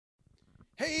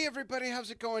Hey everybody, how's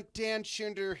it going? Dan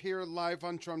Shinder here live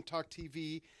on Drum Talk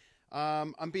TV.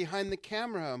 I'm behind the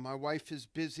camera. My wife is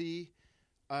busy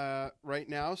right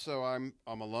now, so I'm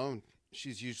alone.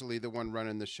 She's usually the one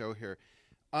running the show here.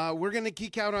 We're going to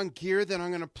geek out on gear, then I'm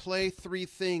going to play three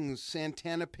things,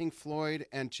 Santana, Pink Floyd,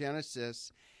 and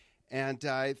Genesis. And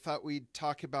I thought we'd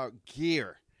talk about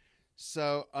gear.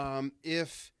 So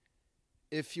if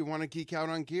you want to geek out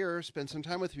on gear, spend some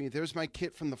time with me. There's my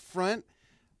kit from the front.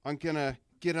 I'm going to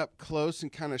get up close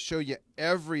and kind of show you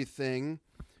everything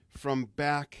from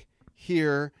back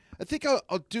here. I think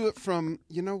I'll do it from,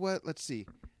 you know what? Let's see.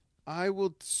 I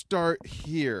will start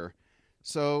here.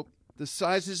 So the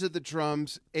sizes of the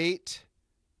drums, 8,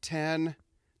 10,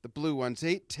 the blue ones,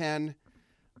 8, 10,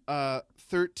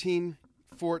 13,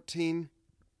 14,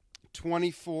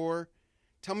 24.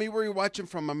 Tell me where you're watching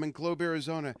from. I'm in Globe,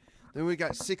 Arizona. Then we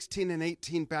got 16 and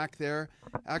 18 back there.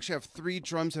 I actually have 3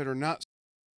 drums that are not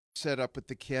set up with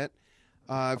the kit.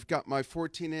 I've got my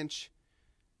 14-inch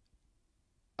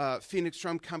Phoenix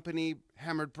Drum Company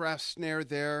hammered brass snare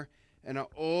there, and an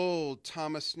old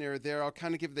Thomas snare there. I'll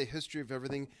kind of give the history of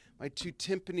everything. My 2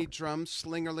 timpani drums,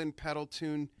 Slingerland pedal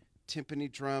tune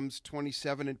timpani drums,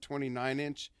 27 and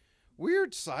 29-inch.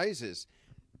 Weird sizes.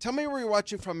 Tell me where you're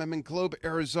watching from. I'm in Globe,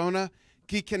 Arizona,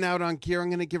 geeking out on gear. I'm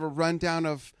going to give a rundown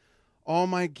of all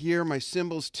my gear, my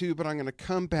cymbals too, but I'm going to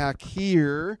come back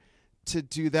here to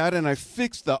do that, and I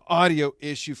fixed the audio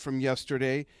issue from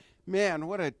yesterday. Man,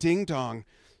 what a ding-dong.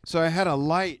 So I had a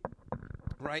light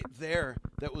right there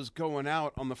that was going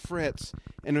out on the fritz,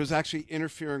 and it was actually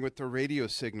interfering with the radio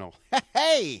signal.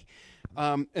 Hey!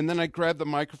 And then I grabbed the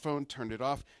microphone, turned it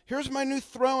off. Here's my new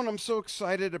throne. I'm so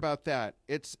excited about that.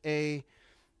 It's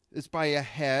by a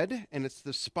head, and it's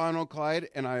the Spinal Glide,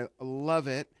 and I love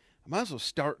it. I might as well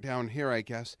start down here, I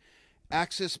guess.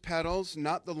 Axis pedals,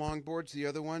 not the longboards, the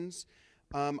other ones.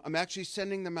 I'm actually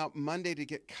sending them out Monday to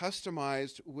get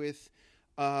customized with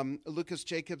Lucas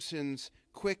Jacobson's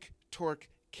Quick Torque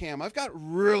Cam. I've got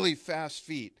really fast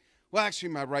feet. Well, actually,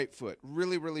 my right foot.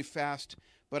 Really, really fast.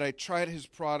 But I tried his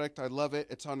product. I love it.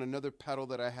 It's on another pedal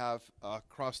that I have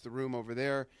across the room over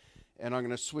there. And I'm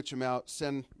going to switch them out,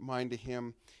 send mine to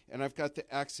him. And I've got the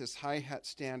Axis hi-hat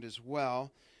stand as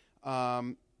well.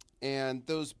 And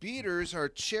those beaters are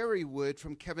cherry wood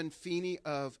from Kevin Feeney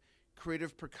of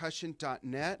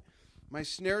creativepercussion.net. My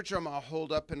snare drum I'll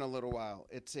hold up in a little while.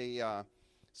 It's got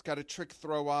a trick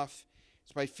throw off.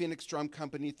 It's by Phoenix Drum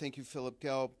Company. Thank you, Philip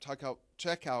Gell. Check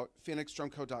out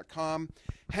phoenixdrumco.com.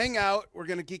 Hang out. We're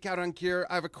going to geek out on gear.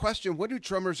 I have a question. What do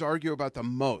drummers argue about the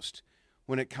most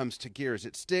when it comes to gear? Is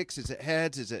it sticks? Is it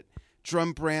heads? Is it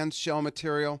drum brands, shell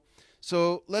material?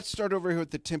 So let's start over here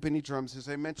with the timpani drums. As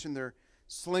I mentioned, they're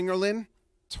Slingerland,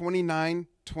 29,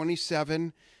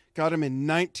 27. Got them in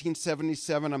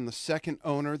 1977. I'm the second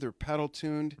owner. They're pedal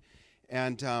tuned.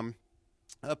 And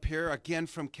up here, again,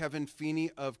 from Kevin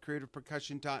Feeney of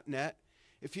creativepercussion.net.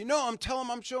 If you know him, tell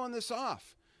him I'm showing this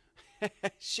off.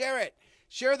 Share it.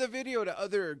 Share the video to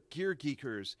other gear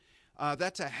geekers.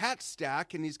 That's a hat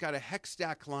stack, and he's got a hex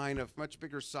stack line of much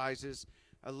bigger sizes.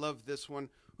 I love this one.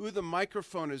 Ooh, the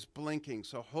microphone is blinking,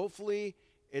 so hopefully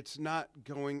it's not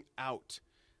going out.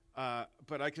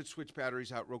 But I could switch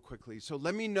batteries out real quickly. So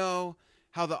let me know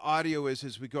how the audio is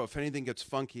as we go. If anything gets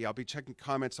funky, I'll be checking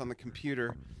comments on the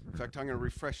computer. In fact, I'm going to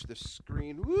refresh the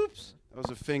screen. Whoops, that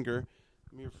was a finger.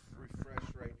 Let me refresh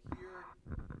right here,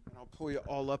 and I'll pull you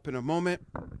all up in a moment.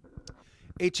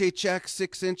 HHX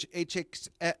 6-inch, HHX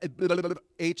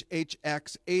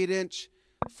 8-inch,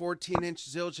 14-inch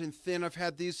Zildjian thin. I've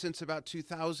had these since about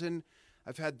 2000.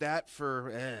 I've had that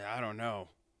for, I don't know,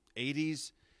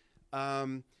 80s.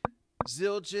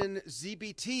 Zildjian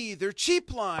ZBT, their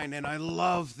cheap line, and I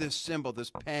love this cymbal.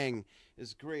 This Pang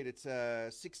is great. It's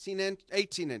a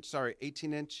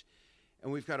 18-inch,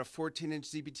 and we've got a 14-inch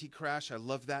ZBT Crash. I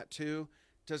love that too.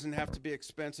 Doesn't have to be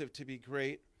expensive to be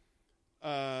great.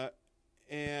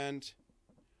 And,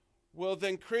 well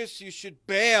then, Chris, you should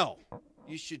bail.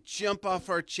 You should jump off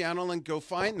our channel and go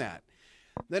find that.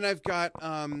 Then I've got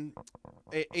a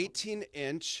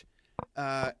 18-inch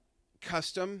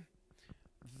custom.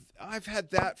 I've had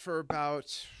that for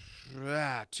about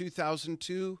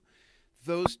 2002.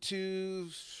 Those two,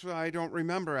 I don't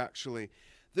remember, actually.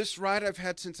 This ride I've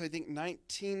had since, I think,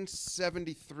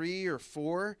 1973 or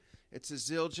 4. It's a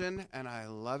Zildjian, and I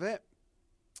love it.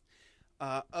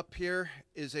 Up here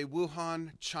is a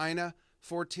Wuhan, China,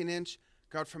 14-inch.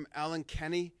 Got from Alan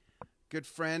Kenny, good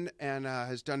friend, and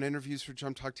has done interviews for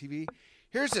Drum Talk TV.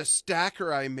 Here's a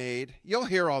stacker I made. You'll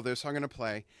hear all this. I'm going to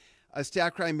play. A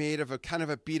stacker I made of a kind of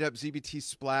a beat-up ZBT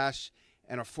Splash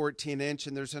and a 14-inch,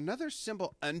 and there's another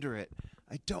cymbal under it.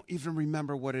 I don't even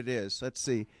remember what it is. Let's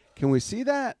see. Can we see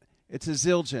that? It's a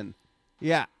Zildjian.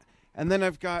 Yeah. And then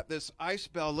I've got this ice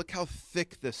bell. Look how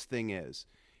thick this thing is.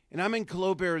 And I'm in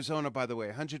Globe, Arizona, by the way,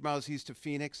 100 miles east of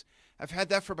Phoenix. I've had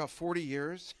that for about 40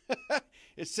 years.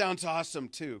 It sounds awesome,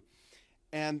 too.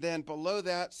 And then below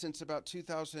that, since about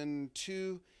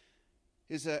 2002,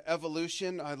 is an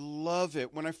Evolution. I love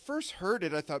it. When I first heard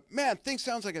it, I thought, man, thing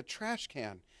sounds like a trash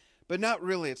can. But not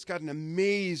really. It's got an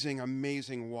amazing,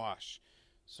 amazing wash.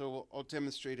 So I'll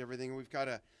demonstrate everything. We've got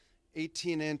a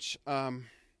 18-inch... I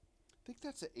think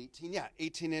that's an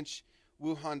 18-inch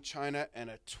Wuhan China and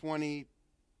a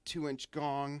 22-inch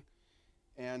gong.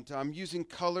 And I'm using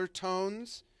color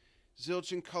tones,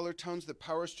 Zildjian color tones, the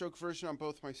Power Stroke version on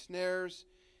both my snares.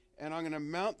 And I'm going to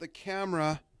mount the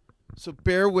camera, so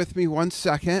bear with me 1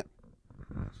 second.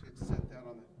 Actually, set that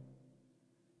on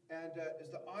the... And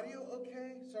is the audio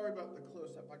okay? Sorry about the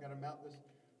close-up. I got to mount this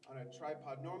on a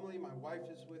tripod. Normally, my wife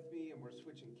is with me, and we're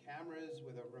switching cameras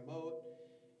with a remote.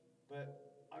 But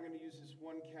I'm going to use this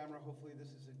one camera. Hopefully this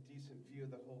is a decent view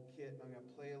of the whole kit. I'm going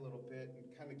to play a little bit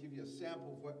and kind of give you a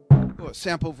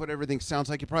sample of what everything sounds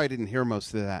like. You probably didn't hear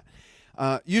most of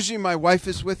that. Usually my wife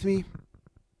is with me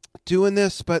doing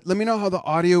this, but let me know how the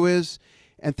audio is.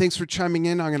 And thanks for chiming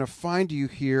in. I'm going to find you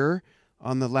here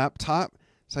on the laptop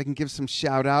so I can give some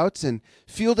shout outs and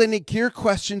field any gear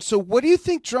questions. So what do you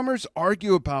think drummers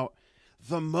argue about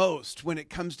the most when it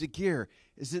comes to gear?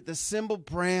 Is it the cymbal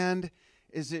brand?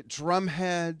 Is it drum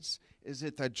heads? Is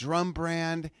it the drum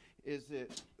brand? Is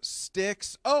it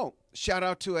sticks? Oh, shout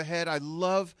out to Ahead. I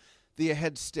love the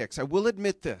Ahead sticks. I will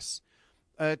admit this.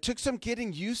 It took some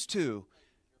getting used to.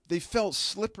 They felt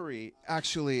slippery,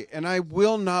 actually, and I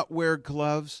will not wear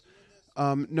gloves.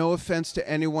 No offense to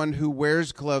anyone who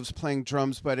wears gloves playing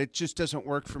drums, but it just doesn't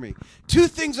work for me.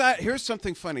 Here's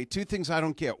something funny. Two things I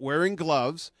don't get. Wearing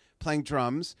gloves, playing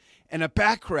drums, and a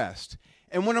backrest.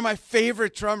 And one of my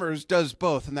favorite drummers does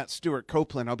both, and that's Stuart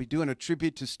Copeland. I'll be doing a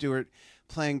tribute to Stuart,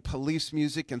 playing Police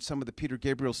music and some of the Peter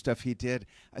Gabriel stuff he did.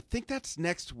 I think that's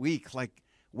next week, like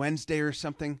Wednesday or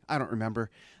something. I don't remember.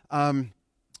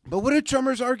 But what do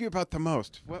drummers argue about the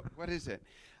most? What is it?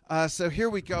 So here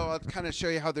we go. I'll kind of show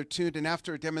you how they're tuned, and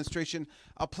after a demonstration,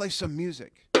 I'll play some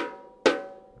music.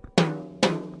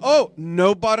 Oh,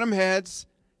 no bottom heads.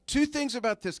 2 things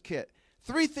about this kit.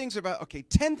 10 things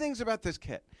about this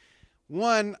kit.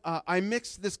 One, I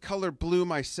mixed this color blue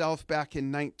myself back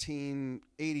in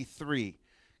 1983.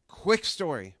 Quick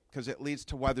story, because it leads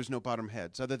to why there's no bottom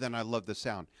heads, other than I love the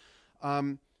sound.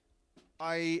 I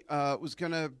was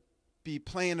going to be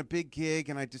playing a big gig,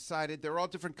 and I decided they're all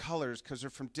different colors because they're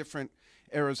from different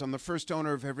eras. I'm the first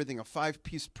owner of everything, a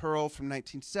 5-piece Pearl from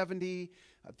 1970.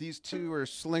 These 2 are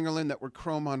Slingerland that were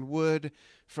chrome on wood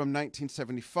from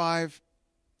 1975.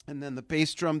 And then the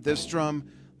bass drum, this drum,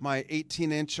 my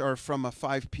 18-inch are from a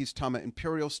 5-piece Tama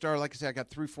Imperial Star. Like I said, I got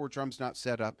 3-4 drums not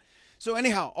set up. So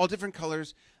anyhow, all different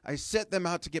colors. I set them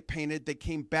out to get painted. They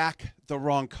came back the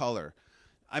wrong color.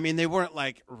 I mean, they weren't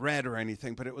like red or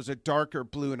anything, but it was a darker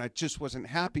blue, and I just wasn't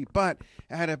happy. But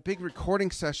I had a big recording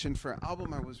session for an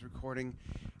album I was recording,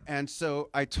 and so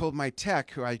I told my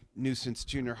tech, who I knew since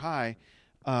junior high,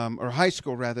 or high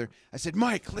school rather, I said,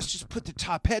 Mike, let's just put the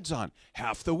top heads on.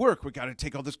 Half the work. We got to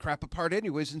take all this crap apart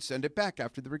anyways and send it back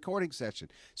after the recording session.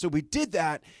 So we did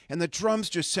that, and the drums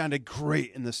just sounded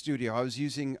great in the studio. I was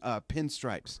using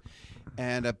pinstripes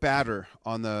and a batter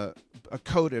on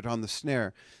coated on the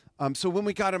snare. So when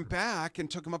we got them back and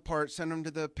took them apart, sent them to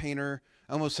the painter,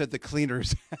 I almost said the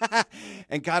cleaners,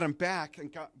 and got them back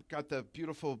and got the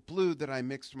beautiful blue that I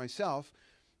mixed myself,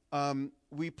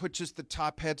 we put just the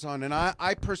top heads on. And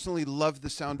I personally love the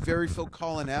sound, very Phil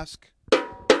Collins-esque.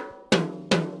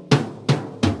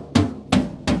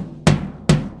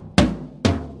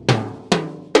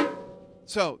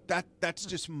 So that's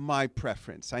just my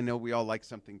preference. I know we all like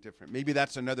something different. Maybe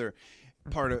that's another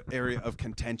area of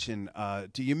contention.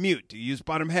 Do you mute? Do you use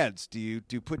bottom heads? Do you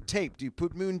put tape? Do you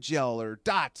put moon gel or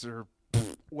dots or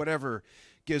whatever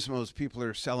gizmos people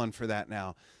are selling for that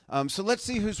now? So let's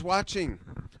see who's watching.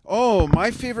 Oh,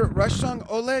 my favorite Rush song,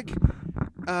 Oleg.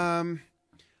 I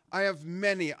have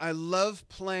many. I love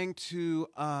playing to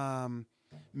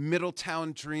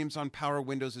Middletown Dreams on Power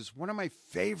Windows is one of my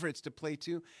favorites to play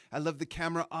to. I love the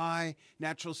Camera Eye,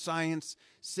 Natural Science,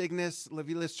 Cygnus, La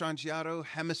Villa Strangiato,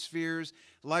 Hemispheres,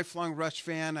 lifelong Rush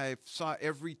fan. I saw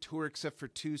every tour except for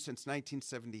 2 since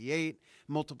 1978,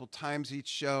 multiple times each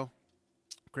show.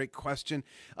 Great question.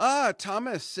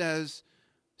 Thomas says,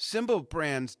 cymbal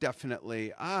brands,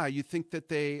 definitely. You think that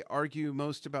they argue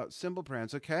most about cymbal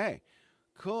brands. Okay,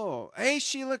 cool. Hey,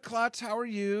 Sheila Klotz, how are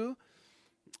you?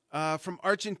 From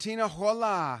Argentina,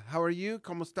 hola. How are you?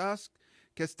 ¿Cómo estás?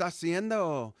 ¿Qué está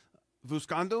haciendo?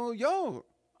 Buscando yo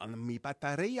on mi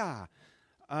batería.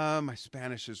 My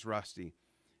Spanish is rusty.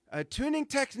 Tuning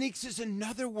techniques is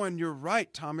another one. You're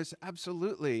right, Thomas.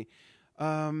 Absolutely.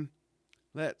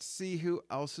 Let's see who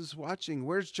else is watching.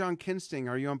 Where's John Kinsting?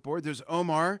 Are you on board? There's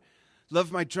Omar.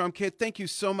 Love my drum kit. Thank you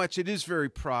so much. It is very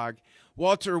prog.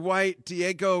 Walter White,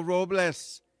 Diego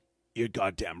Robles. You're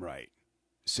goddamn right.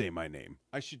 Say my name.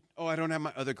 I don't have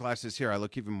my other glasses here. I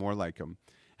look even more like him.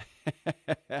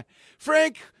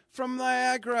 Frank from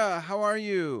Niagara. How are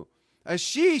you?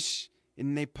 Ashish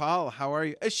in Nepal. How are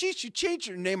you? Ashish, you change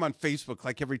your name on Facebook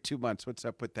like every 2 months. What's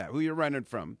up with that? Who you running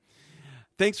from?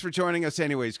 Thanks for joining us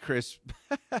anyways, Chris.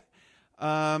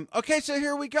 Okay, so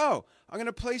here we go. I'm going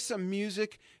to play some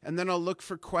music, and then I'll look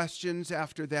for questions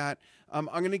after that. I'm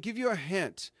going to give you a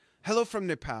hint. Hello from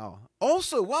Nepal.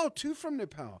 Also, wow, 2 from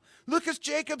Nepal. Lucas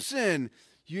Jacobson.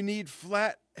 You need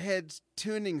flathead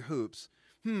tuning hoops.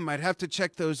 I'd have to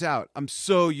check those out. I'm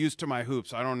so used to my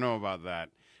hoops. I don't know about that,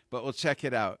 but we'll check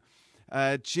it out.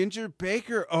 Ginger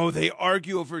Baker. Oh, they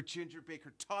argue over Ginger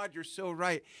Baker. Todd, you're so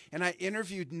right. And I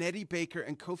interviewed Nettie Baker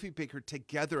and Kofi Baker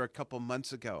together a couple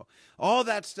months ago. All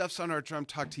that stuff's on our Drum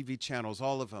Talk TV channels,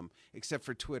 all of them, except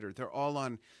for Twitter. They're all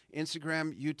on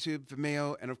Instagram, YouTube,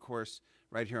 Vimeo, and, of course,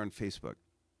 right here on Facebook.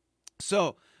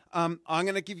 So I'm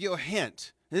going to give you a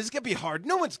hint. This is going to be hard.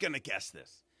 No one's going to guess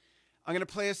this. I'm going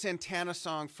to play a Santana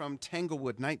song from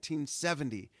Tanglewood,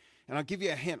 1970. And I'll give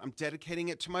you a hint. I'm dedicating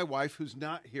it to my wife, who's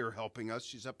not here helping us.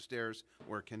 She's upstairs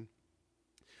working.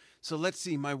 So let's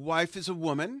see. My wife is a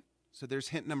woman. So there's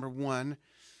hint number 1.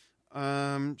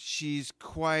 She's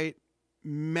quite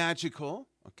magical.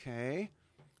 Okay.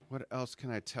 What else can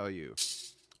I tell you?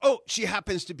 Oh, she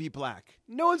happens to be black.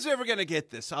 No one's ever going to get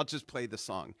this. I'll just play the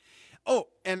song. Oh,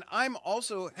 and I'm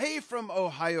also, hey, from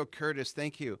Ohio, Curtis.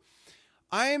 Thank you.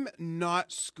 I'm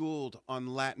not schooled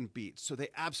on Latin beats, so they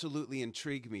absolutely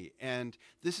intrigue me. And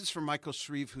this is from Michael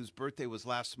Shreve, whose birthday was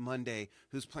last Monday,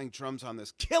 who's playing drums on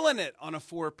this, killing it on a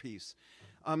 4-piece.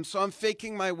 So I'm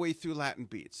faking my way through Latin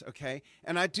beats, okay?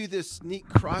 And I do this neat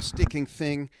cross-sticking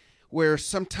thing where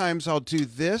sometimes I'll do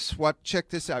this.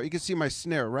 Check this out. You can see my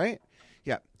snare, right?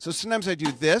 Yeah. So sometimes I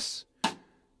do this.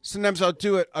 Sometimes I'll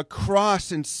do it across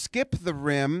and skip the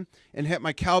rim and hit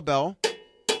my cowbell.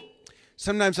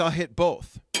 Sometimes I'll hit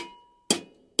both.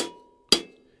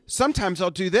 Sometimes I'll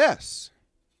do this.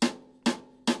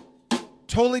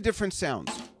 Totally different sounds.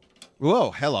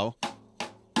 Whoa, hello.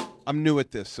 I'm new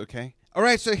at this, okay? All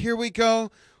right, so here we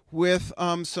go with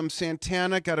some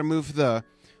Santana. Got to move the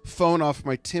phone off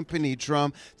my timpani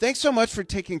drum. Thanks so much for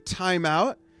taking time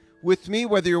out with me,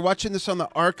 whether you're watching this on the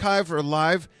archive or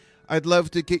live. I'd love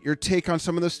to get your take on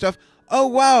some of this stuff. Oh,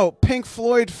 wow, Pink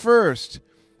Floyd first.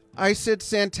 I said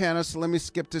Santana, so let me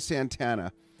skip to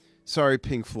Santana. Sorry,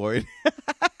 Pink Floyd.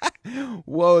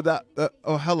 Whoa,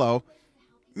 oh, hello.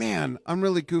 Man, I'm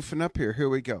really goofing up here. Here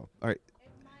we go. All right.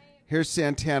 Here's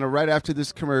Santana right after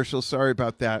this commercial. Sorry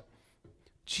about that.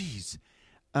 Jeez.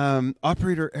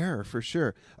 Operator error for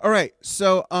sure. All right.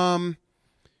 So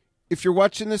if you're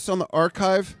watching this on the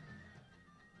archive,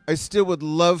 I still would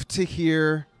love to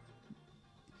hear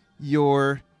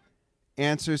your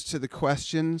answers to the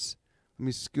questions. Let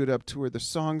me scoot up to where the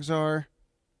songs are.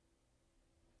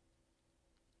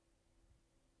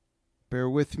 Bear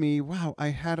with me. Wow, I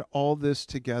had all this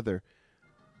together.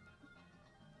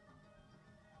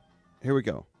 Here we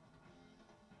go.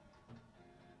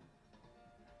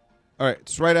 All right,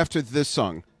 it's right after this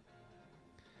song.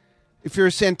 If you're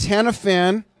a Santana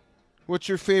fan, what's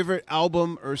your favorite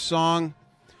album or song?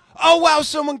 Oh, wow,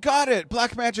 someone got it.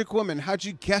 Black Magic Woman. How'd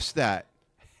you guess that?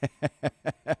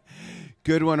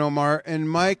 Good one, Omar. And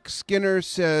Mike Skinner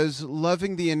says,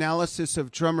 loving the analysis of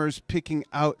drummers picking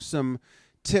out some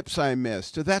tips I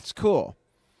missed. So that's cool.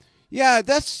 Yeah,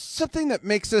 that's something that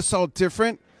makes us all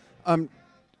different. And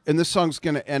this song's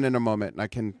going to end in a moment, and I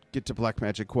can get to Black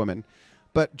Magic Woman.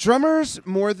 But drummers,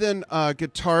 more than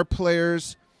guitar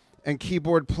players and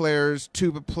keyboard players,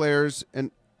 tuba players, and...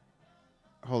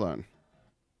 Hold on.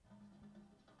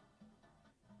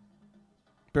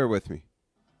 Bear with me.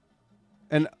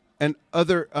 And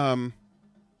other,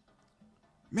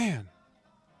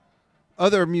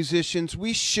 other musicians,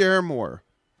 we share more,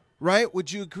 right?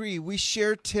 Would you agree? We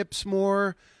share tips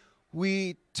more.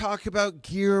 We talk about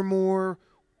gear more.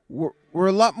 We're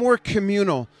a lot more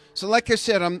communal. So like I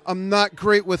said, I'm not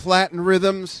great with Latin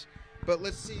rhythms, but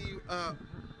let's see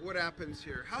what happens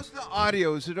here. How's the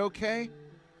audio? Is it okay?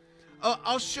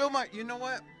 I'll show my, you know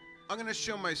what? I'm going to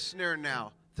show my snare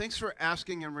now. Thanks for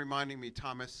asking and reminding me,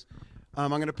 Thomas. I'm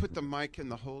going to put the mic in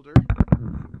the holder.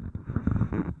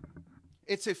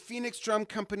 It's a Phoenix Drum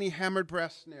Company hammered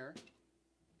brass snare.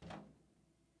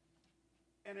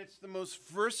 And it's the most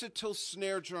versatile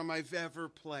snare drum I've ever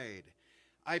played.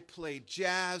 I play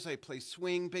jazz, I play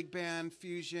swing, big band,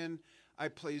 fusion, I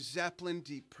play Zeppelin,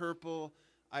 Deep Purple,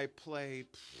 I play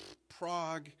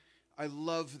prog. I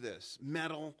love this,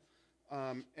 metal,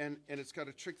 and it's got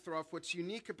a trick throw off. What's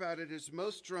unique about it is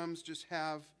most drums just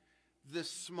have this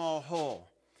small hole.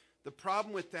 The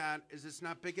problem with that is it's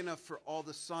not big enough for all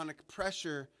the sonic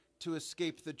pressure to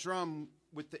escape the drum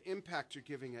with the impact you're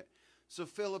giving it. So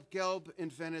Philip Gelb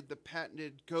invented the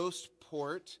patented ghost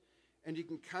port, and you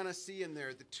can kind of see in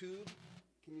there the tube.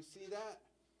 Can you see that?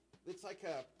 It's like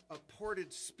a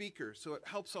ported speaker, so it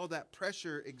helps all that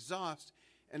pressure exhaust,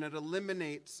 and it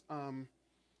eliminates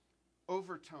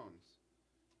overtones.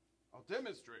 I'll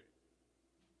demonstrate.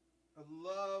 I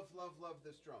love, love, love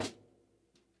this drum.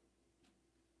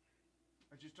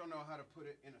 I just don't know how to put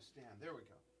it in a stand. There we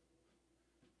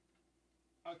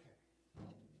go. Okay.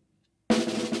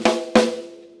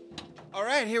 All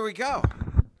right, here we go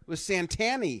with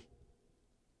Santana.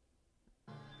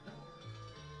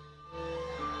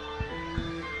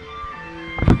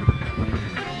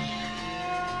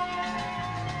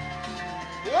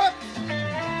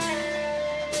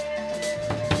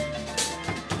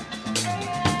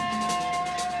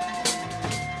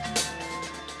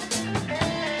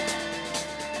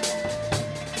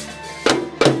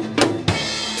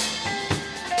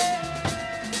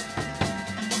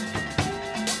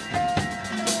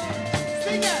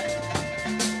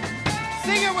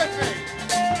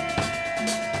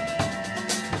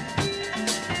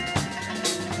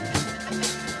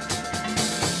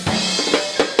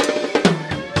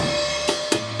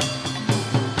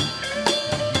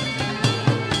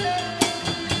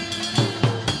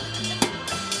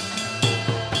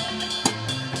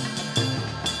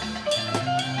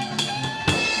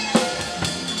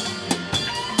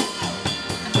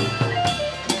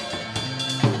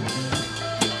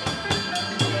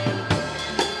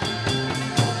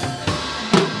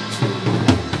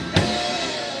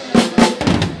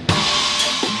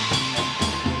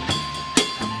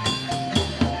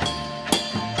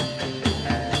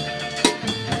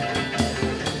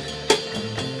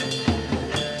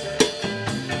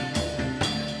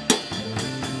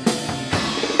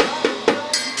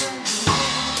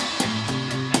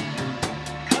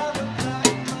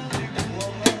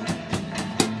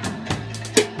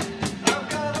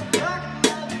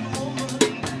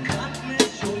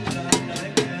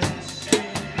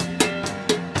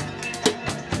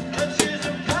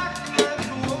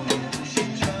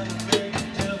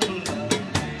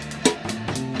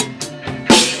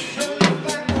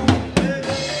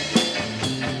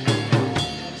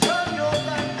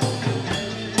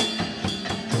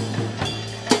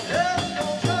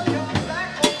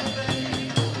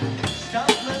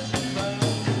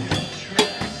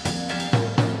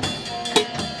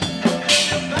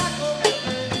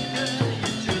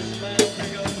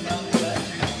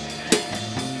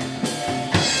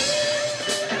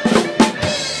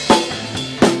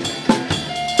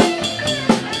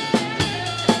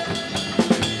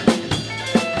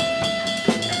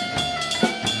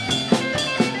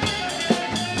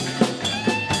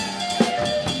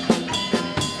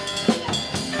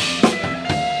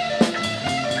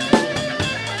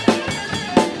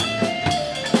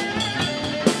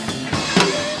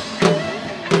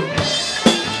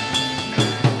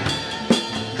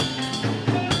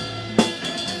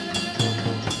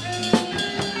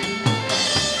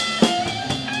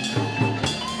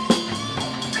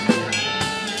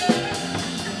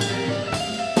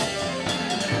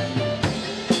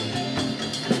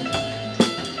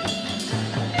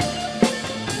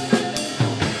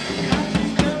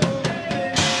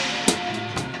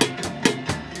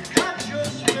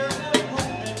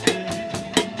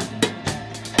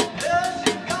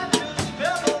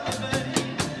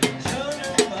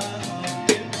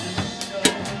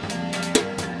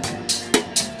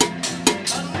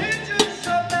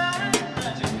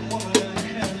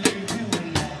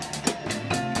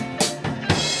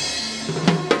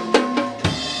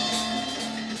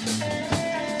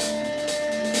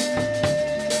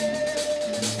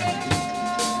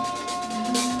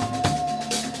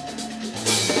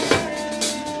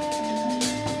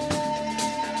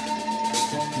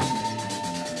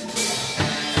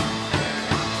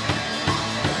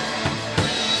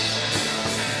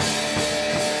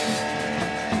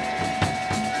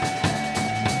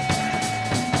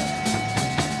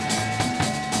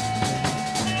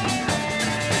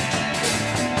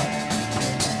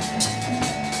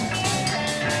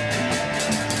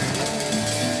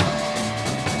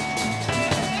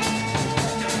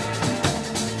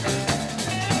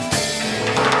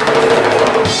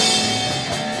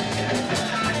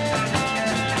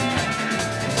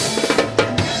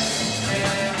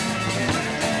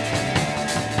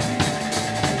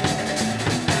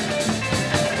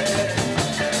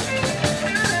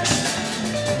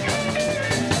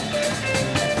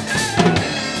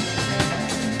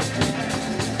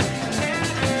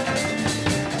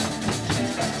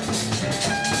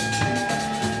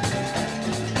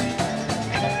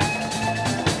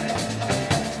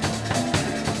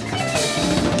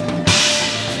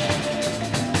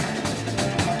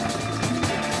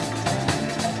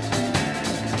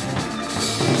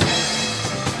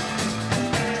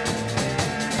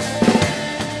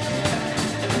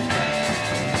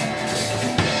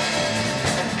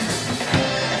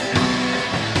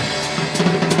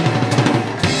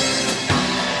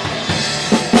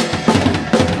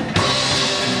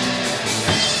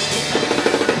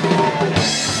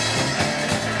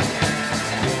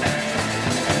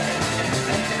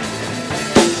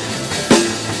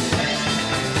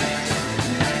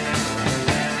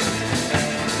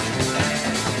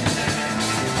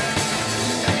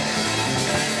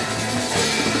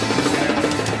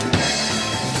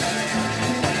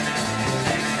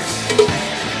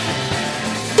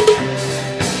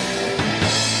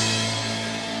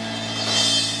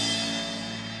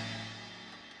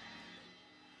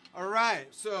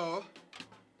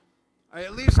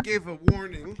 least gave a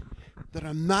warning that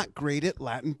I'm not great at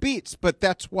Latin beats, but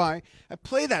that's why I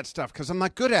play that stuff, because I'm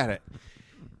not good at it.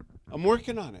 I'm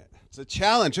working on it. It's a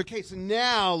challenge. Okay, so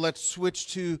now let's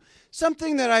switch to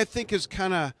something that I think is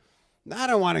kind of, I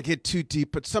don't want to get too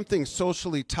deep, but something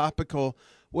socially topical.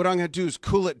 What I'm going to do is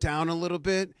cool it down a little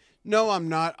bit. No, I'm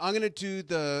not. I'm going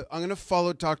to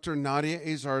follow Dr. Nadia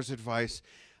Azar's advice.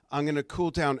 I'm going to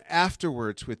cool down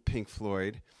afterwards with Pink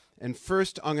Floyd. And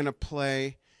first, I'm going to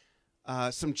play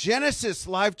some Genesis,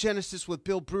 live Genesis with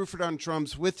Bill Bruford on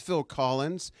drums with Phil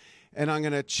Collins. And I'm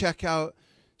going to check out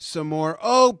some more.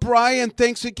 Oh, Brian,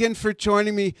 thanks again for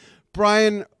joining me.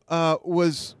 Brian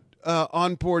was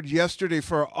on board yesterday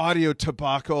for our audio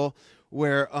tobacco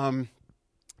where a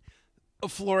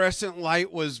fluorescent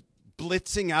light was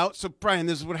blitzing out. So, Brian,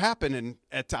 this is what happened in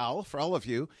et al. For all of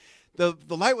you. The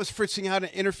light was fritzing out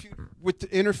and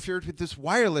interfered with this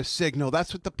wireless signal.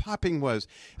 That's what the popping was.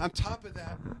 On top of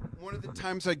that, one of the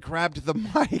times I grabbed the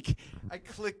mic, I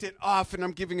clicked it off, and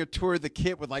I'm giving a tour of the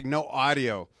kit with, like, no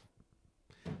audio.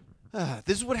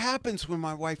 This is what happens when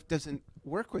my wife doesn't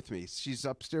work with me. She's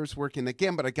upstairs working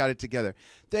again, but I got it together.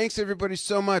 Thanks, everybody,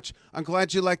 so much. I'm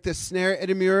glad you like this snare,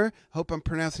 Edamure. Hope I'm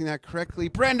pronouncing that correctly.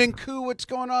 Brandon Koo, what's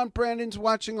going on? Brandon's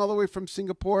watching all the way from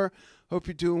Singapore. Hope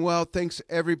you're doing well. Thanks,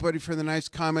 everybody, for the nice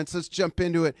comments. Let's jump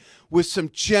into it with some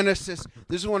Genesis.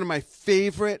 This is one of my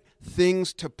favorite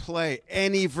things to play,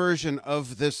 any version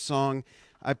of this song.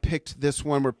 I picked this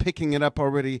one. We're picking it up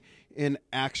already in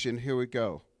action. Here we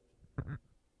go.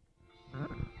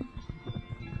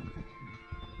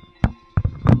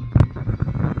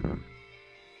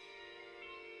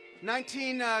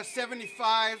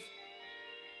 1975,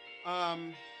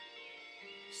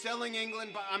 Selling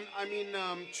England,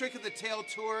 Trick of the Tail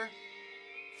tour.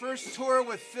 First tour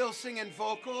with Phil singing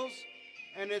vocals,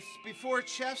 and it's before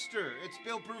Chester. It's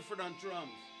Bill Bruford on drums.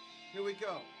 Here we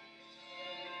go.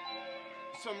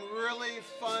 Some really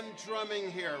fun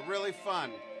drumming here, really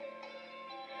fun.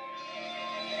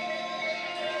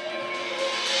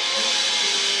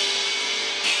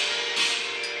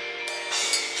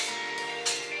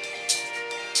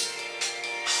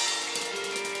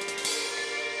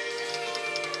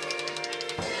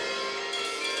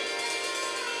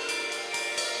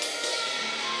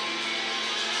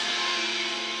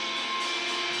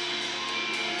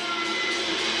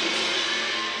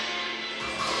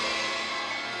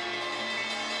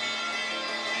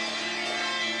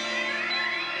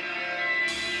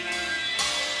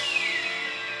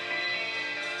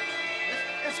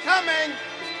 It's coming.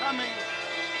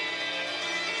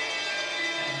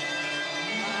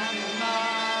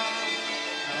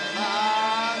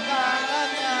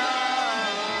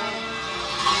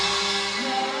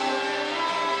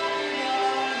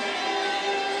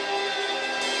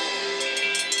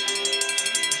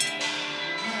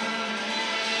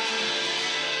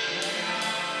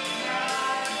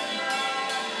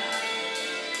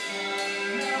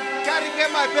 Gotta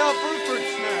get my Bill Bruford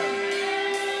snare.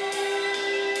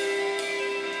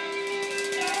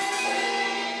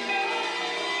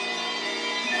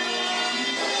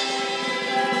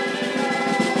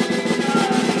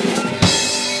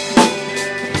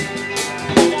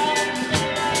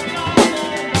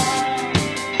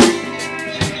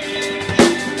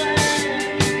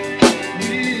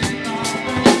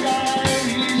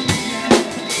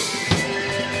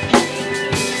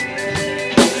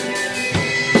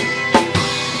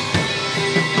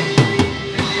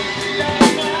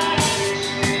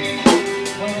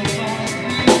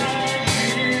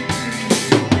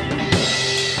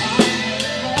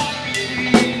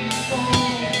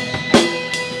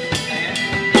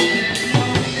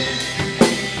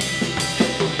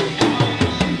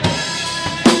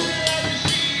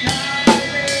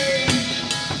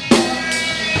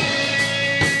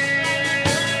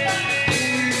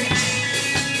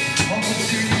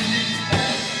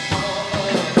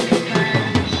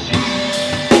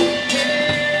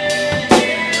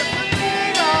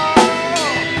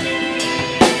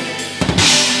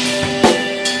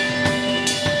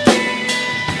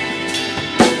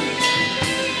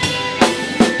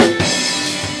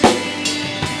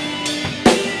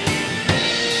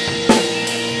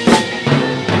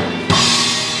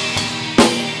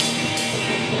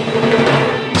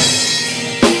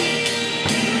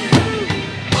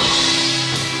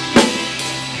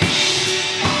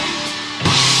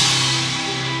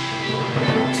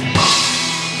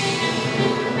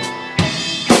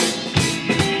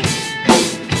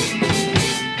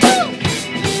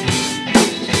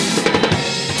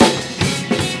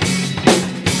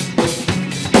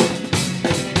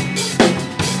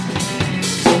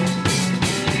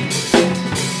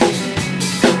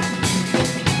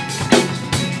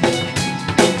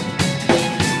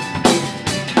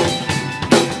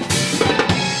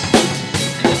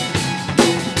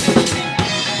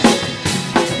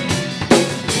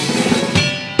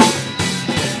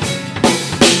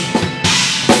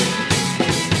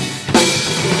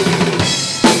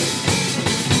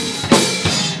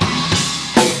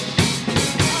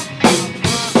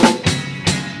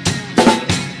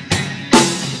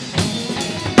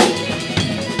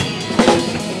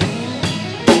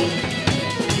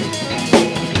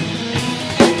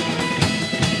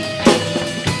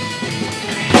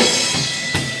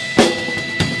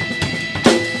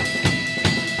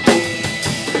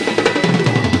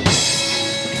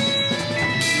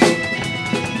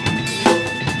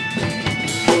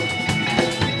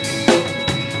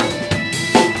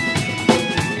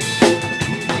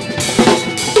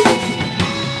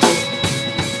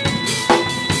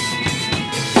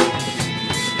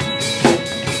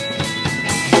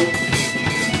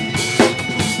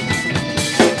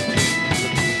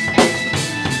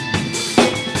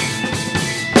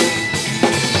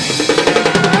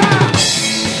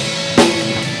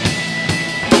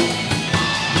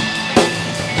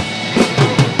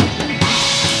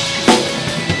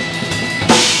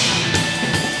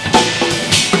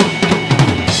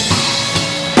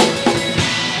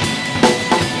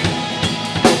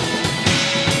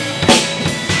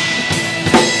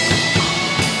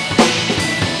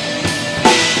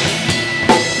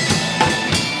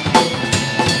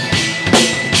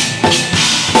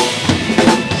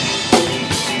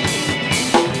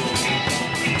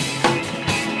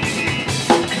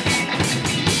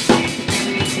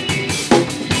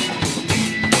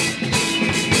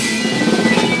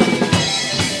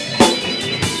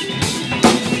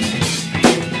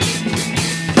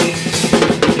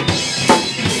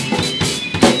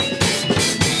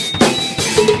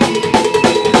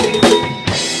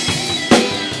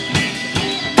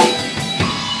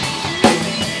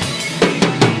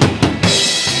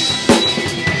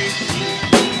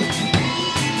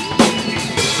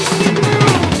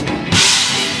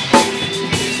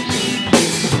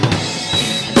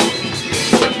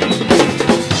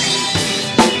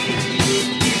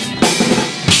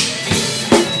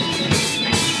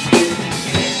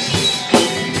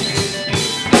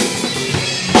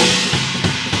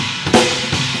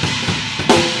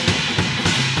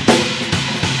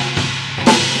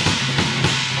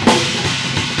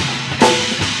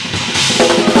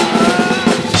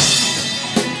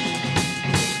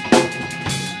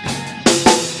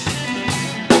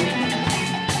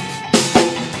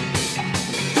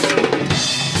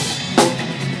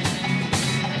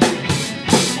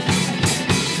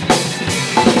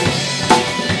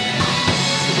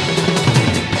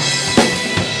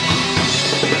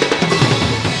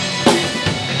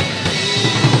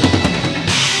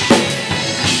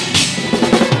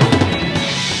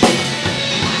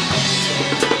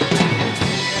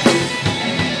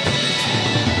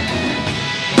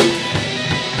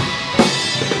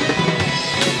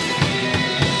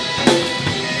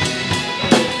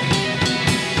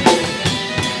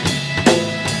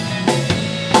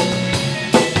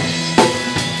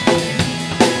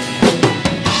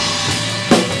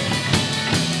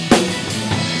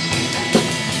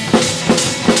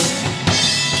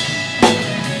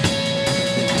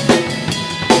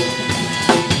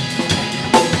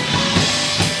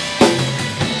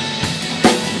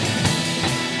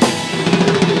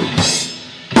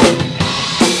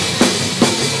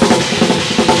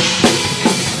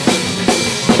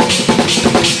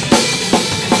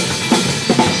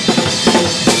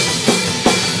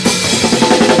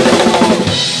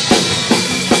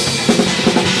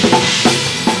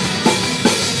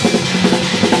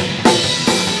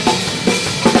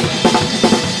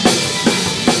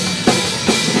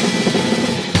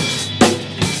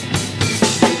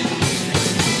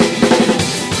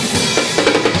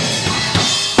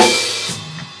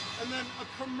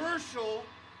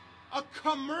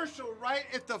 commercial right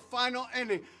at the final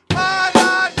ending. Da,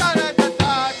 da, da, da, da,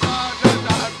 da, da, da,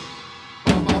 da.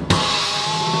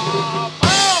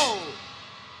 Oh!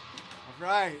 All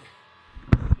right.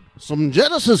 Some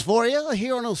Genesis for you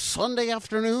here on a Sunday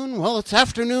afternoon. Well, it's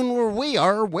afternoon where we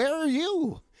are. Where are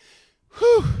you?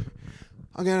 Whew.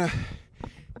 I'm going to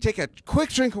take a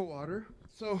quick drink of water.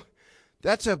 So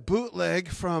that's a bootleg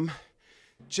from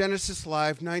Genesis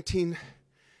Live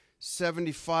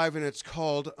 1975, and it's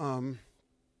called,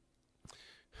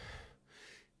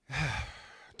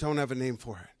 don't have a name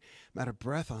for it. I'm out of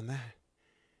breath on that.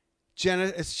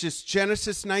 It's just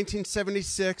Genesis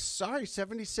 1976. Sorry,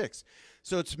 76.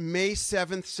 So it's May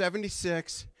 7th,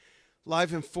 76,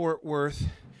 live in Fort Worth,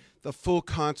 the full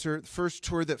concert, first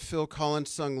tour that Phil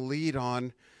Collins sung lead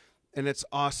on, and it's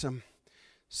awesome.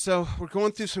 So we're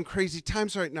going through some crazy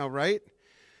times right now, right?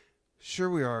 Sure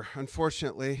we are,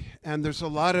 unfortunately. And there's a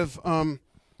lot of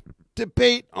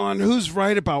debate on who's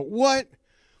right about what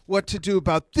to do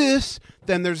about this,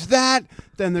 then there's that,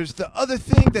 then there's the other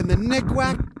thing, then the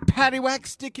nick-whack, patty-whack,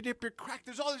 sticky-dip-your-crack.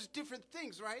 There's all these different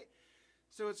things, right?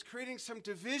 So it's creating some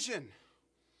division.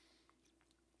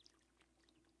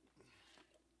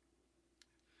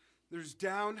 There's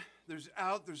down, there's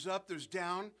out, there's up, there's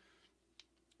down.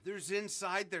 There's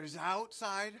inside, there's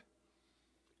outside.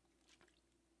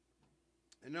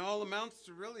 And it all amounts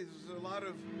to really, there's a lot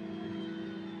of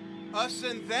us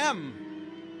and them.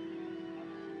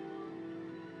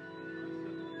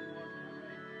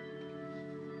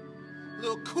 A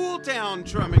little cool down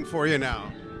drumming for you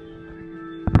now.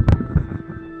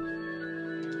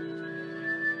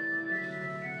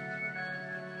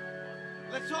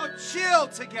 Let's all chill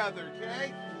together,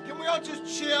 okay? Can we all just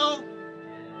chill?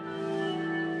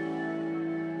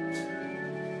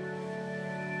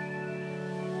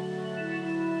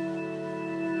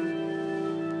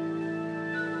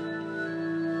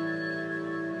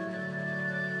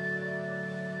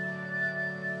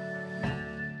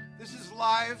 This is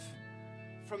live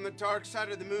from the Dark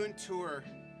Side of the Moon tour,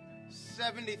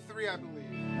 73, I believe.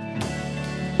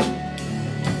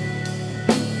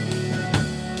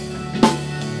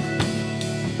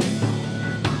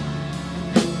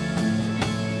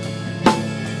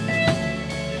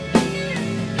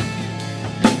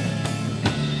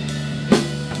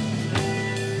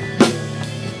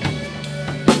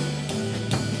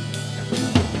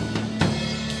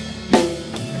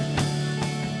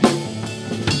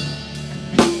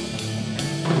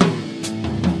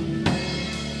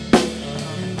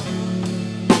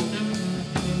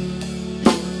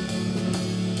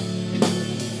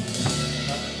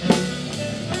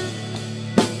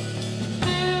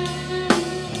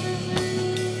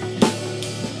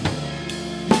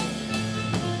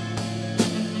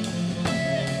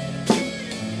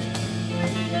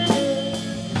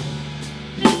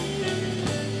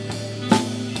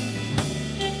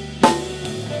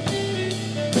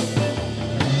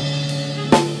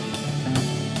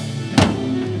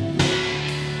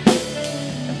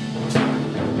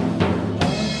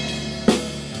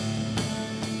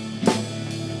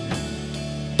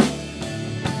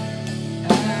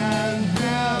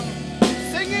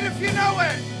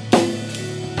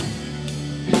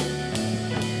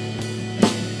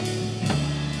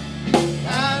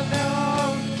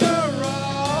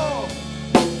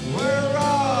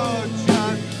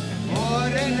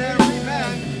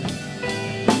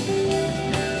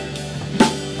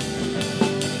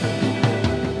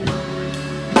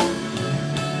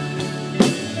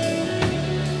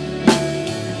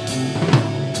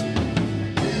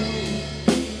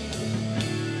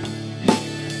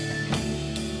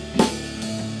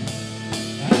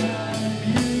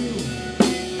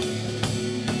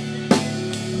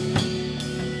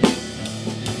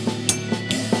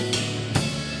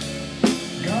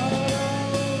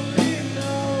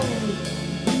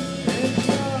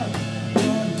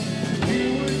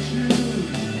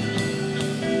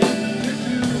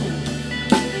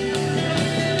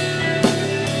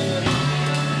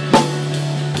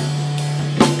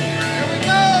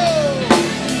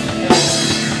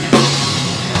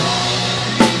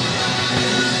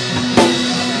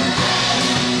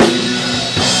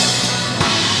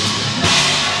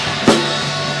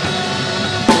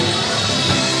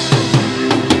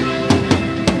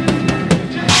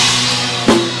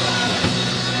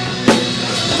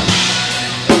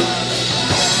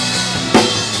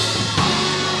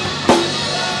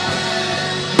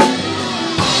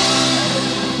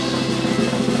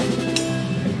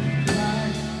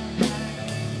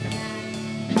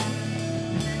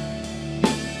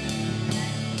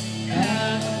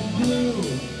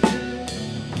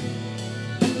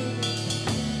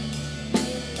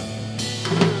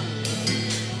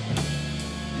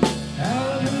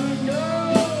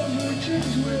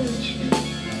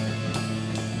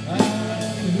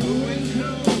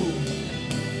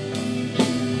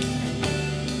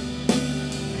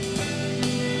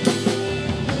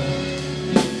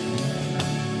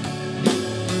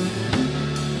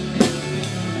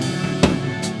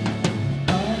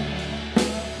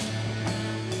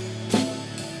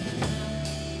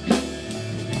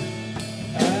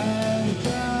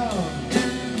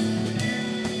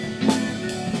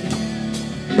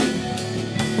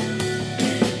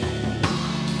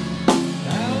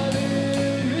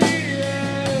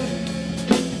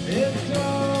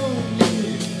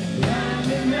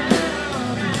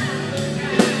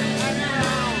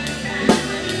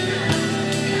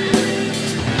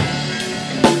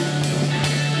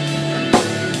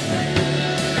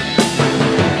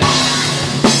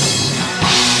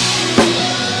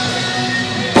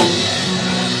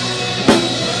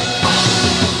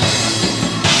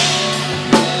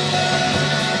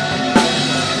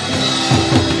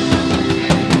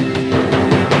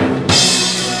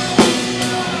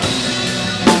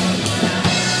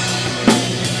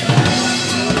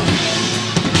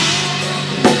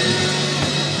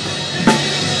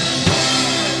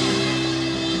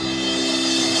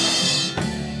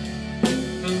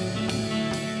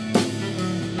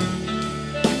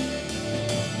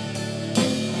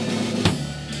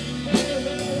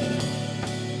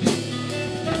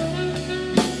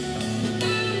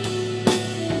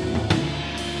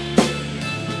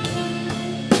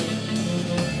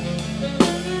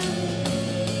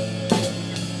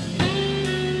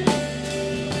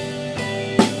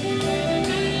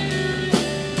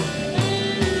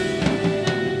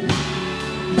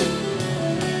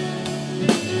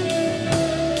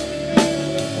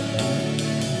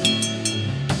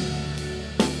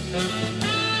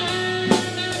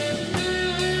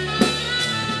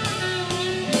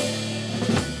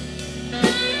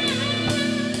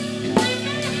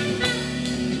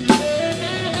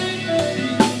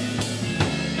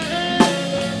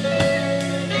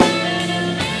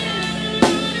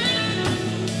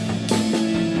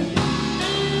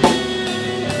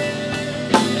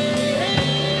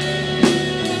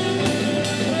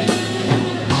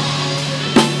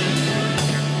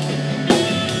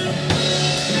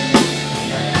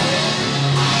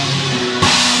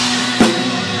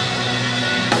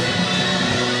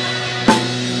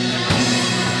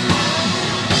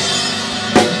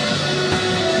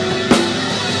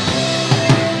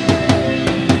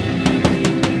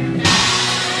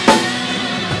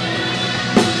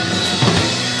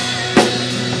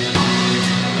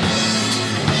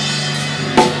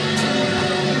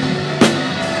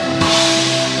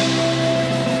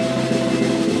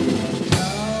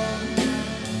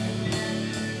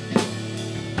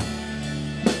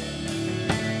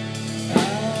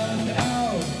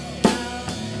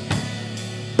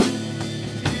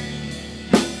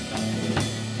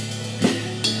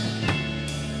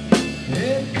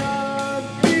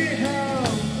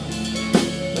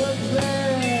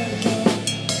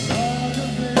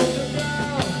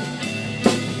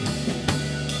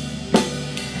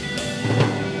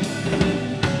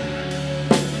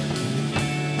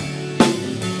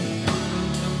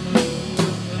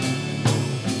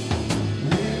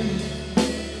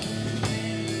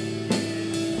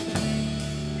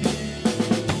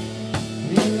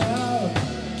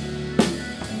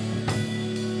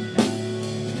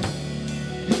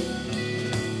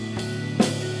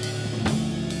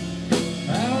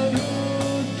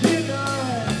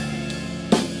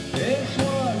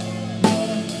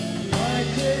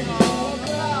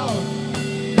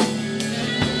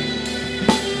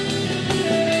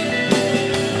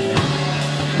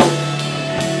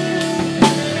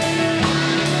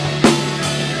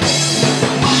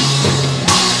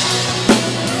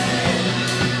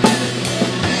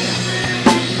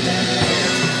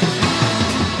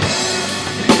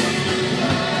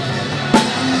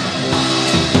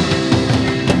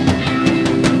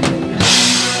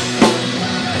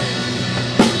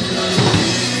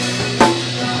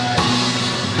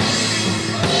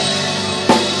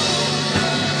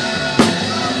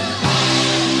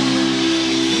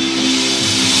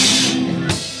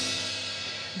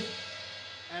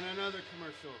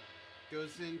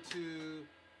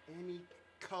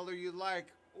 color you like.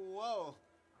 Whoa,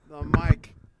 the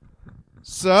mic.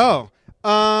 So,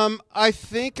 I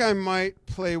think I might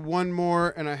play one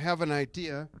more, and I have an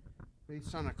idea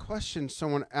based on a question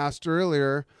someone asked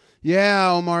earlier.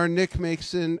 Yeah, Omar, Nick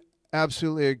Mason,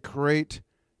 absolutely a great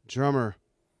drummer.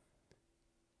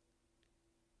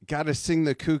 Got to sing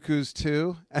the Cuckoos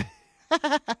too.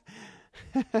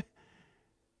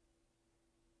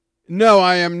 No,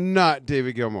 I am not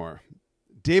David Gilmour.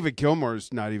 David Gilmour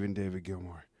is not even David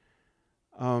Gilmour.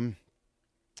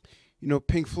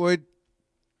 Pink Floyd.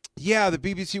 Yeah, the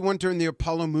BBC one during the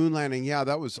Apollo moon landing. Yeah,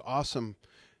 that was awesome.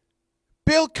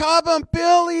 Bill Cobham,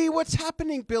 Billy, what's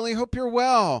happening, Billy? Hope you're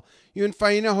well. You and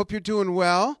Faina, hope you're doing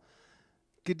well.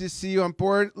 Good to see you on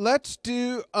board. Let's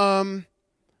do, I'm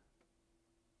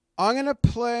going to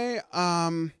play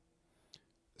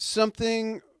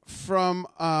something from,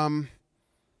 I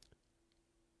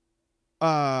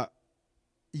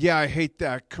hate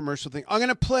that commercial thing. I'm going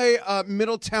to play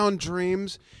Middletown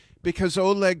Dreams because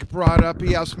Oleg brought up,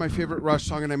 he asked my favorite Rush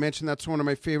song, and I mentioned that's one of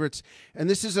my favorites. And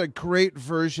this is a great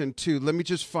version, too. Let me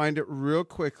just find it real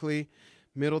quickly.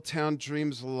 Middletown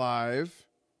Dreams Live.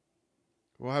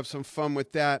 We'll have some fun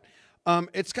with that.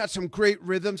 It's got some great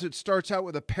rhythms. It starts out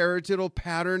with a paradiddle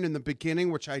pattern in the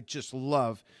beginning, which I just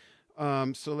love.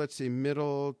 So let's see.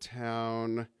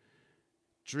 Middletown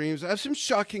Dreams. I have some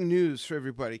shocking news for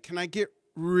everybody. Can I get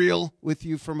real with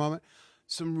you for a moment?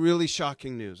 Some really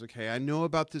shocking news, okay? I know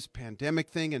about this pandemic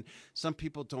thing, and some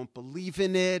people don't believe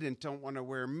in it and don't want to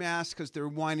wear masks because they're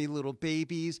whiny little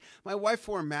babies. My wife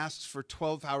wore masks for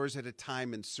 12 hours at a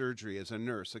time in surgery as a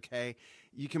nurse, okay?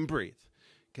 You can breathe,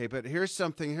 okay? But here's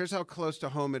something. Here's how close to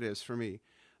home it is for me.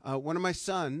 One of my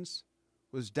sons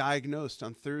was diagnosed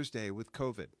on Thursday with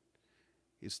COVID.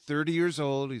 He's 30 years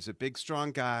old. He's a big,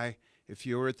 strong guy. If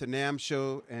you were at the NAMM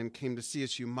show and came to see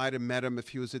us, you might have met him if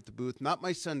he was at the booth. Not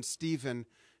my son, Steven,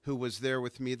 who was there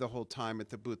with me the whole time at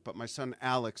the booth, but my son,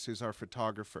 Alex, who's our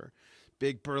photographer.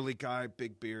 Big, burly guy,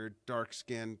 big beard, dark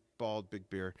skin, bald, big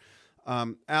beard.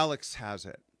 Alex has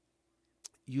it.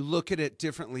 You look at it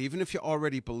differently. Even if you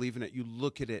already believe in it, you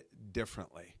look at it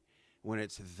differently when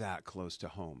it's that close to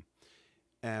home.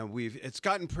 And it's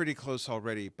gotten pretty close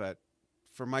already, but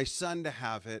for my son to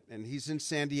have it, and he's in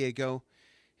San Diego,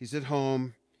 he's at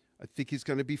home. I think he's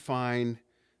going to be fine,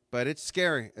 but it's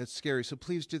scary. It's scary. So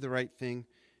please do the right thing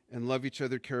and love each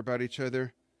other, care about each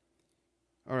other.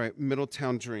 All right,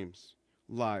 Middletown Dreams,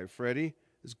 live. Ready?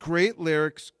 It's great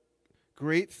lyrics,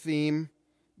 great theme,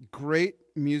 great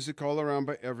music all around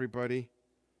by everybody.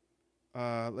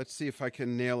 Let's see if I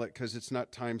can nail it because it's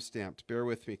not time-stamped. Bear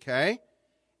with me, okay?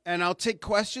 And I'll take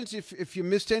questions. If you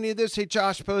missed any of this, hey,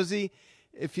 Josh Posey,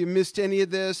 if you missed any of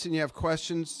this and you have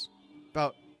questions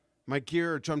about my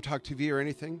gear or Drum Talk TV or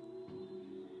anything.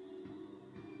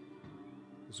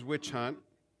 It's Witch Hunt.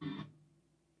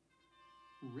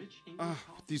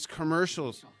 These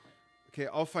commercials. Okay,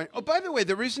 I'll find. Oh, by the way,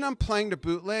 the reason I'm playing the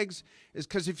bootlegs is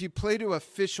because if you play to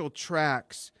official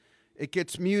tracks, it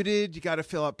gets muted. You got to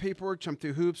fill out paperwork, jump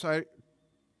through hoops. I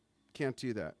can't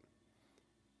do that.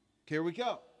 Okay, here we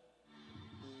go.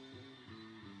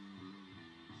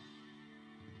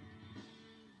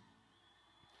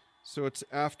 So it's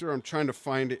after, I'm trying to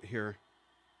find it here.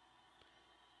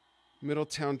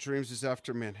 Middletown Dreams is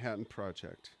after Manhattan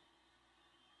Project.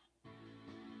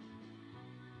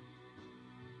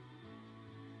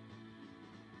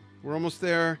 We're almost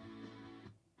there.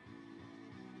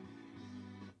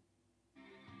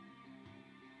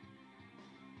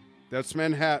 That's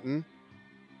Manhattan.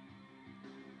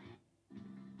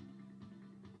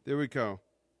 There we go.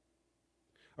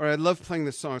 All right, I love playing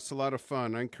this song. It's a lot of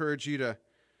fun. I encourage you to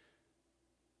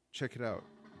check it out.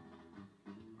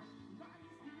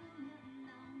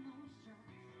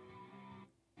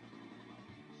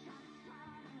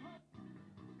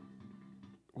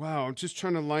 Wow, I'm just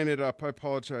trying to line it up. I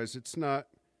apologize. It's not,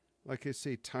 like I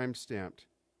say, time-stamped.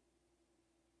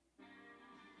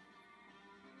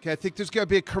 Okay, I think there's got to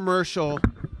be a commercial,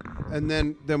 and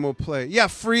then we'll play. Yeah,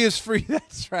 free is free.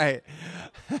 That's right.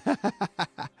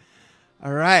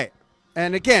 All right.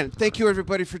 And again, thank you,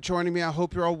 everybody, for joining me. I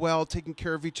hope you're all well, taking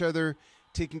care of each other,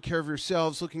 taking care of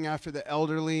yourselves, looking after the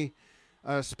elderly,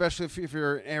 especially if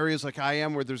you're in areas like I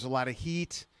am where there's a lot of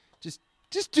heat.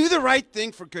 Just do the right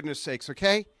thing, for goodness sakes,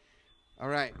 okay? All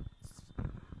right.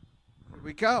 Here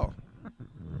we go.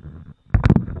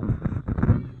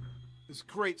 It's a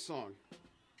great song,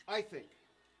 I think.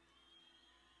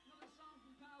 Another song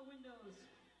from Power Windows,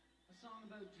 a song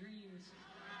about dreams,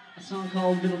 a song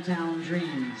called Middletown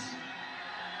Dreams.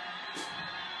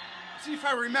 See if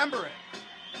I remember it.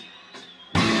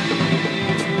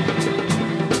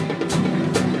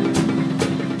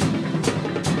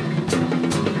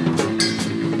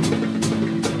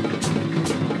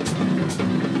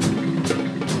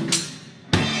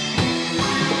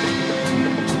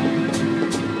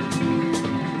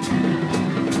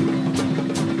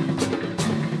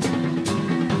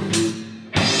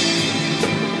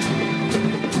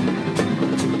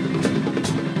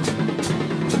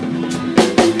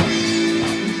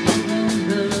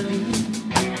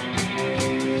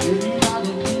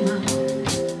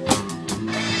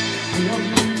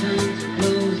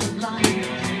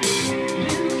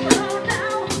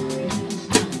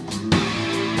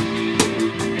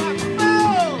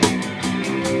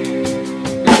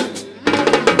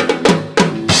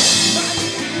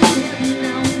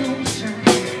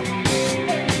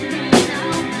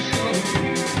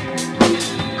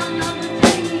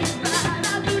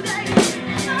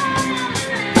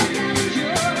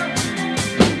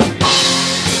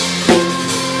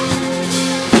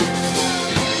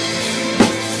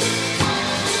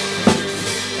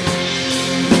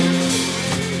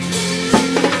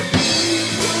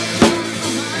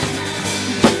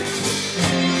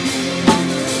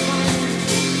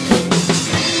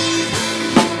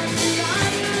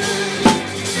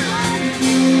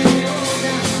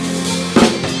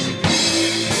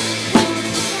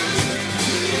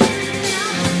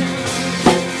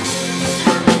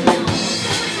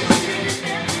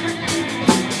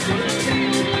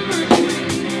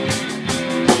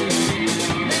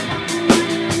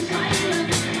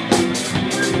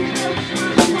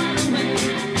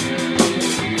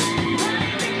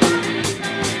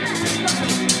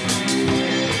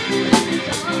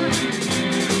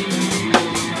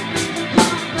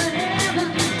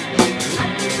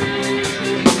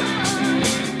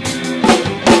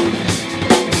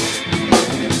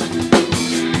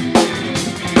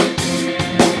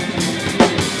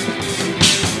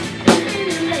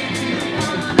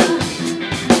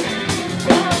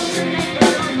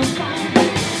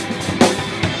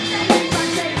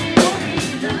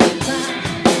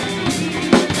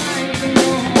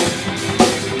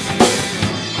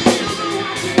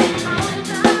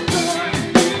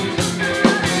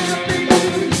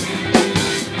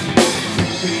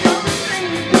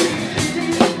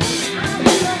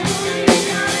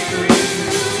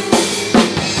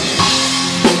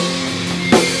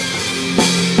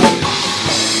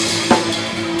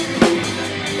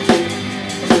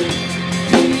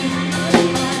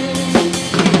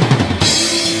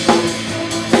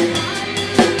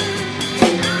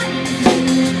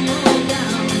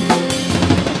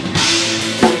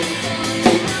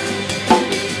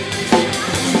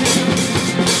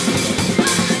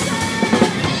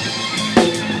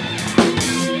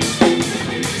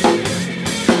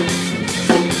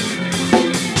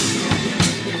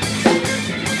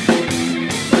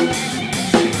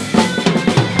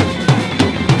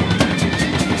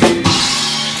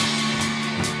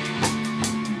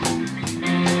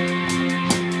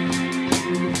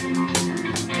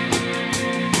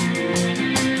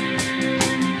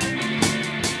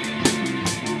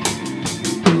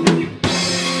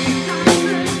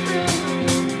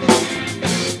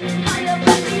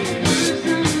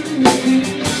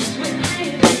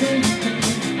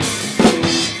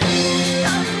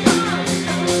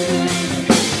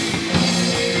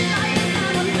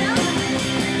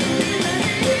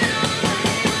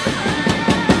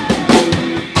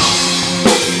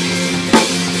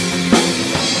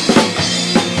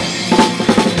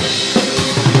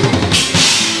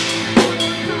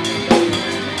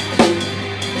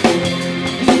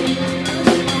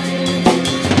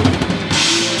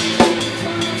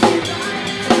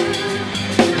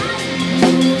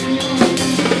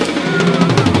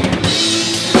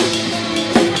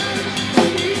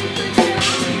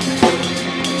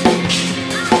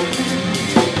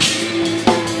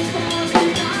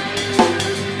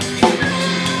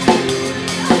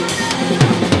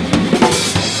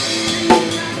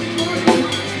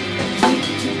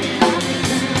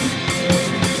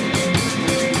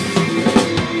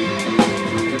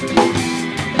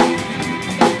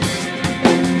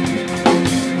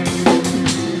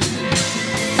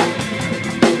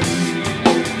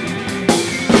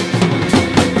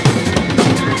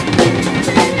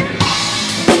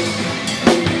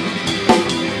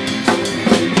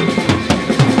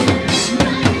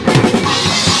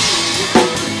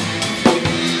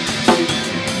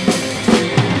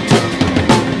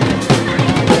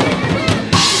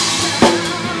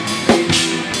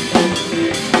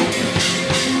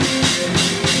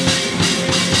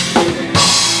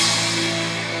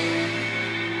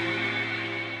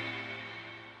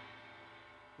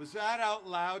 that out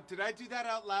loud? Did I do that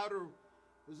out loud, or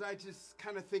was I just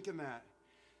kind of thinking that?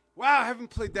 Wow, I haven't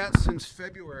played that since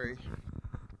February.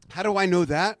 How do I know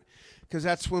that? Because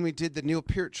that's when we did the Neil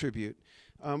Peart tribute.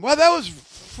 Well, that was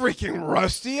freaking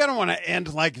rusty. I don't want to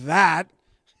end like that.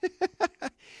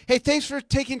 Hey, thanks for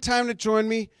taking time to join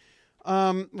me.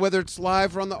 Whether it's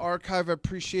live or on the archive, I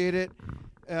appreciate it.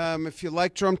 If you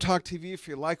like Drum Talk TV, if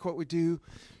you like what we do,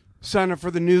 sign up for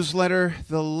the newsletter.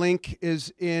 The link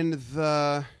is in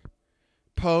the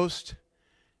post,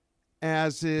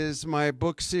 as is my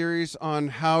book series on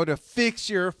how to fix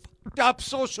your up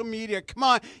social media. Come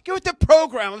on, get with the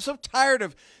program. I'm so tired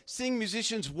of seeing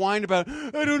musicians whine about,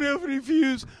 I don't have any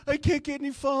views, I can't get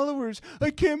any followers,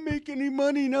 I can't make any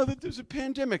money now that there's a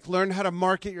pandemic. Learn how to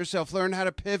market yourself, learn how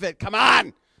to pivot. Come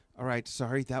on. All right,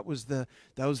 sorry, that was the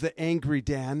angry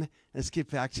Dan. Let's get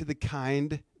back to the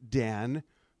kind Dan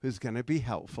who's going to be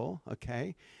helpful,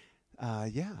 okay?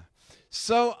 Yeah.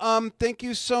 So thank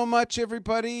you so much,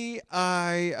 everybody.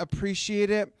 I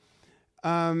appreciate it.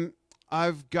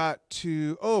 I've got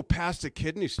to, past a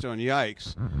kidney stone,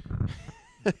 yikes.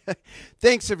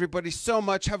 Thanks, everybody, so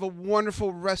much. Have a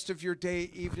wonderful rest of your day,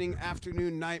 evening,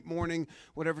 afternoon, night, morning,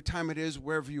 whatever time it is,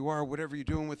 wherever you are, whatever you're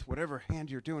doing with, whatever hand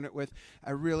you're doing it with.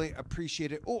 I really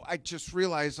appreciate it. Oh, I just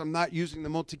realized I'm not using the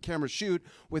multi-camera shoot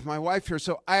with my wife here,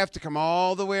 so I have to come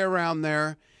all the way around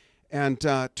there and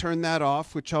turn that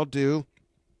off, which I'll do.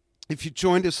 If you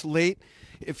joined us late,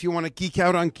 if you want to geek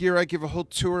out on gear, I give a whole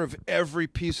tour of every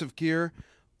piece of gear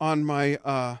on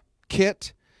my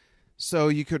kit. So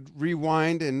you could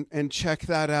rewind and check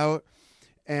that out.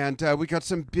 And we got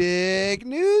some big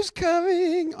news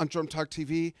coming on Drum Talk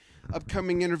TV.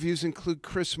 Upcoming interviews include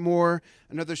Chris Moore,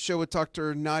 another show with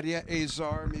Dr. Nadia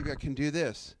Azar. Maybe I can do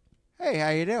this. Hey, how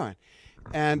you doing?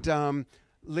 And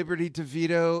Liberty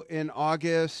DeVito in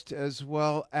August, as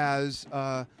well as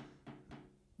the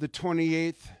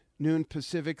 28th, noon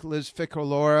Pacific, Liz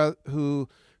Ficcolora, who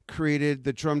created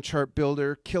the Drum Chart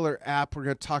Builder killer app. We're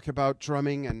going to talk about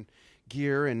drumming and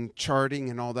gear and charting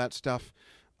and all that stuff.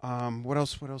 What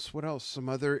else? Some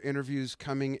other interviews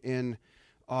coming in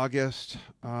August,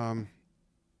 and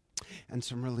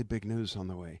some really big news on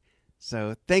the way.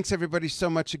 So thanks, everybody, so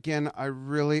much again. I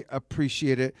really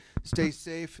appreciate it. Stay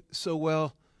safe,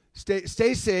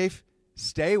 stay safe,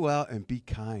 stay well, and be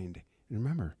kind. And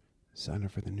remember, sign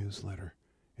up for the newsletter.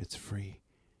 It's free.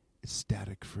 It's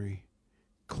static-free,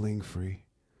 cling-free,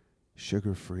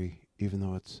 sugar-free, even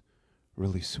though it's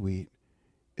really sweet.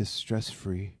 It's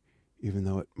stress-free, even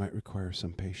though it might require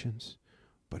some patience.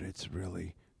 But it's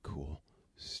really cool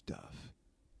stuff.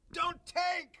 Don't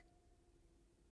tank!